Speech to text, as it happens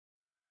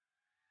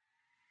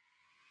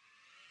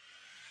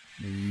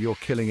You're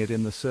killing it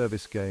in the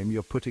service game.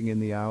 You're putting in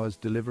the hours,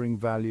 delivering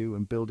value,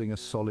 and building a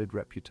solid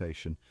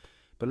reputation.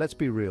 But let's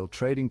be real,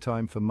 trading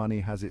time for money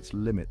has its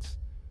limits.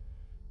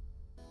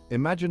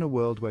 Imagine a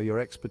world where your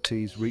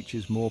expertise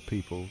reaches more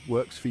people,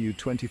 works for you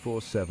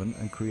 24/7,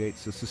 and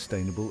creates a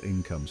sustainable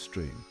income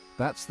stream.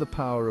 That's the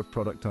power of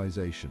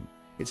productization.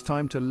 It's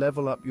time to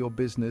level up your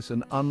business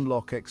and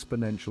unlock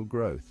exponential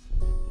growth.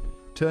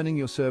 Turning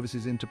your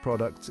services into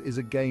products is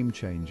a game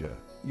changer.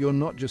 You're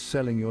not just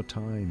selling your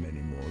time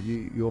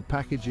anymore. You're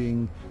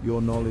packaging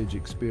your knowledge,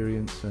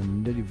 experience,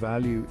 and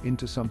value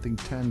into something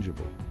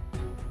tangible.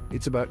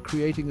 It's about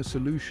creating a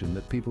solution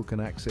that people can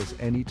access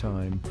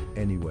anytime,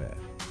 anywhere.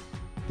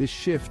 This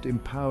shift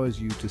empowers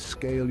you to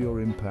scale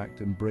your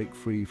impact and break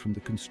free from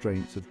the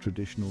constraints of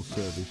traditional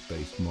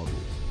service-based models.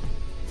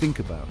 Think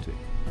about it.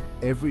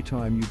 Every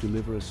time you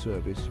deliver a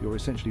service, you're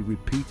essentially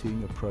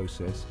repeating a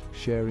process,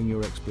 sharing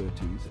your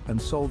expertise,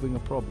 and solving a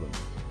problem.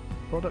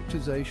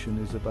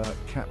 Productization is about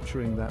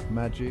capturing that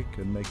magic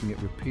and making it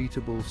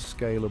repeatable,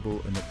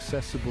 scalable, and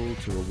accessible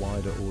to a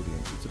wider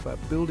audience. It's about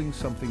building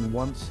something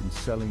once and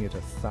selling it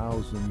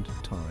 1,000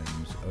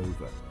 times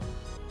over.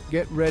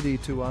 Get ready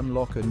to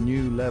unlock a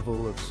new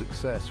level of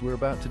success. We're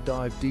about to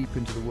dive deep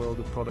into the world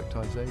of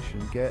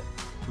productization. Get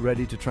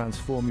ready to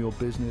transform your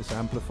business,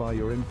 amplify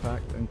your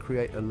impact, and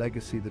create a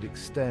legacy that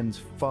extends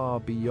far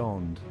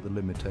beyond the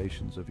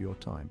limitations of your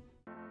time.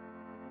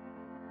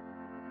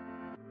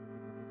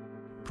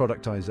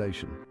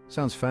 Productization.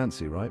 Sounds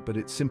fancy, right? But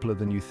it's simpler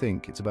than you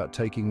think. It's about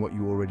taking what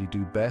you already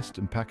do best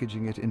and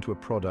packaging it into a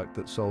product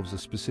that solves a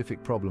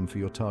specific problem for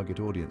your target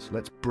audience.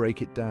 Let's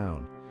break it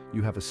down.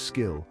 You have a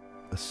skill,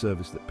 a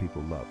service that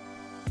people love.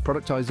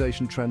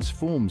 Productization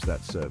transforms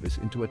that service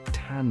into a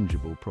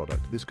tangible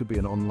product. This could be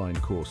an online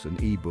course, an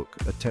ebook,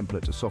 a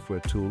template, a software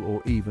tool,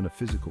 or even a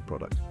physical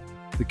product.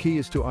 The key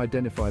is to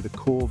identify the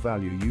core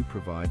value you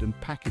provide and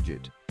package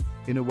it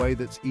in a way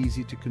that's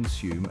easy to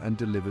consume and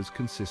delivers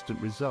consistent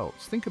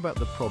results. Think about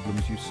the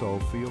problems you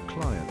solve for your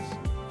clients.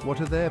 What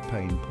are their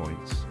pain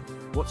points?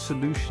 What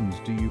solutions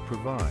do you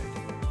provide?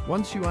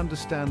 Once you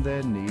understand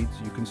their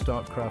needs, you can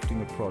start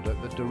crafting a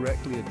product that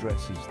directly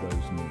addresses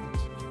those needs.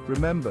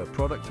 Remember,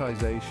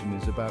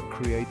 productization is about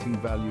creating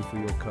value for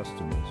your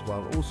customers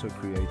while also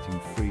creating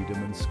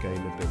freedom and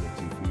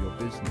scalability for your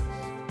business.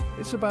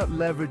 It's about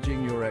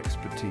leveraging your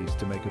expertise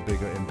to make a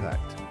bigger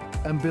impact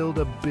and build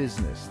a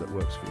business that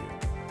works for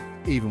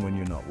you, even when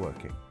you're not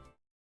working.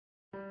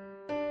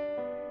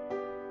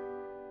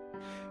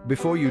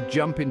 Before you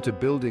jump into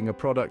building a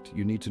product,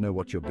 you need to know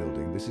what you're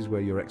building. This is where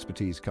your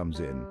expertise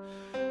comes in.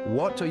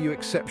 What are you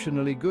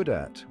exceptionally good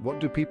at? What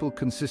do people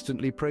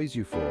consistently praise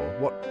you for?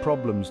 What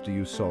problems do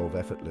you solve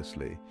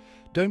effortlessly?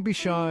 Don't be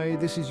shy.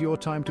 This is your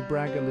time to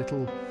brag a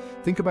little.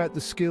 Think about the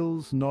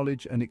skills,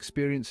 knowledge, and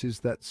experiences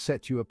that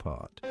set you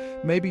apart.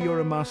 Maybe you're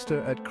a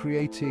master at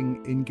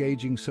creating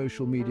engaging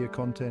social media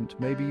content.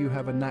 Maybe you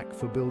have a knack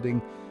for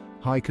building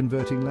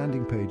high-converting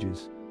landing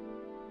pages.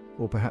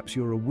 Or perhaps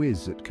you're a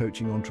whiz at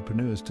coaching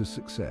entrepreneurs to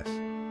success.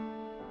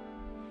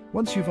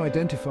 Once you've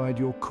identified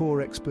your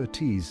core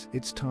expertise,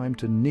 it's time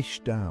to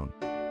niche down.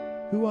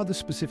 Who are the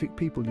specific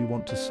people you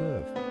want to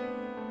serve?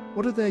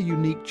 What are their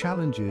unique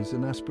challenges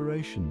and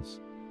aspirations?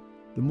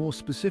 The more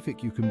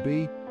specific you can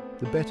be,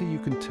 the better you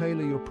can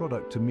tailor your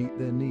product to meet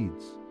their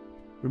needs.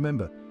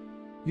 Remember,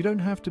 you don't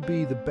have to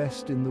be the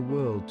best in the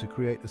world to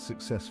create a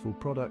successful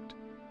product.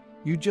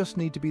 You just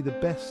need to be the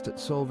best at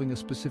solving a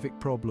specific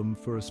problem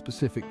for a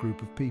specific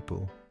group of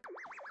people.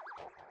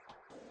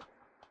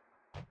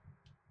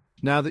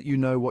 Now that you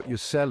know what you're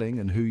selling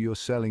and who you're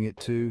selling it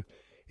to,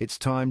 it's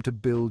time to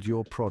build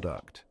your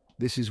product.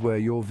 This is where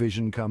your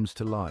vision comes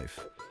to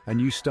life,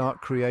 and you start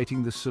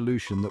creating the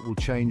solution that will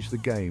change the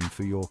game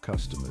for your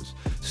customers.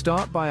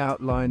 Start by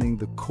outlining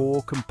the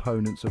core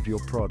components of your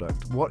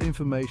product. What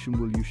information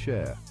will you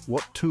share?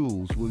 What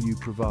tools will you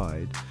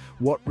provide?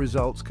 What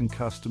results can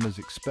customers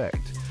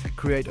expect?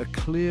 Create a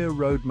clear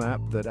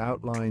roadmap that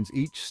outlines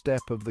each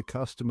step of the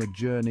customer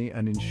journey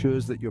and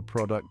ensures that your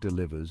product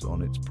delivers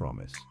on its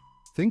promise.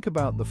 Think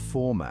about the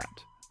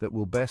format that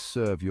will best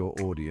serve your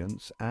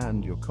audience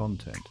and your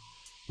content.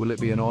 Will it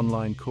be an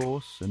online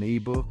course, an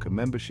ebook, a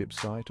membership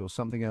site, or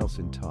something else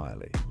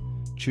entirely?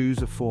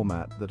 Choose a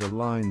format that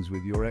aligns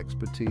with your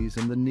expertise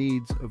and the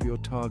needs of your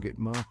target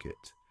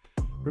market.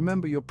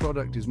 Remember, your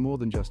product is more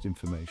than just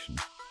information.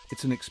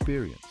 It's an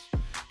experience.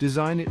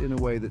 Design it in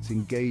a way that's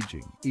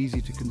engaging,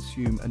 easy to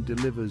consume, and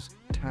delivers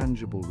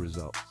tangible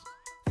results.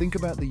 Think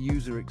about the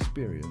user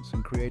experience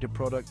and create a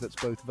product that's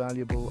both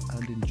valuable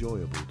and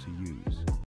enjoyable to use.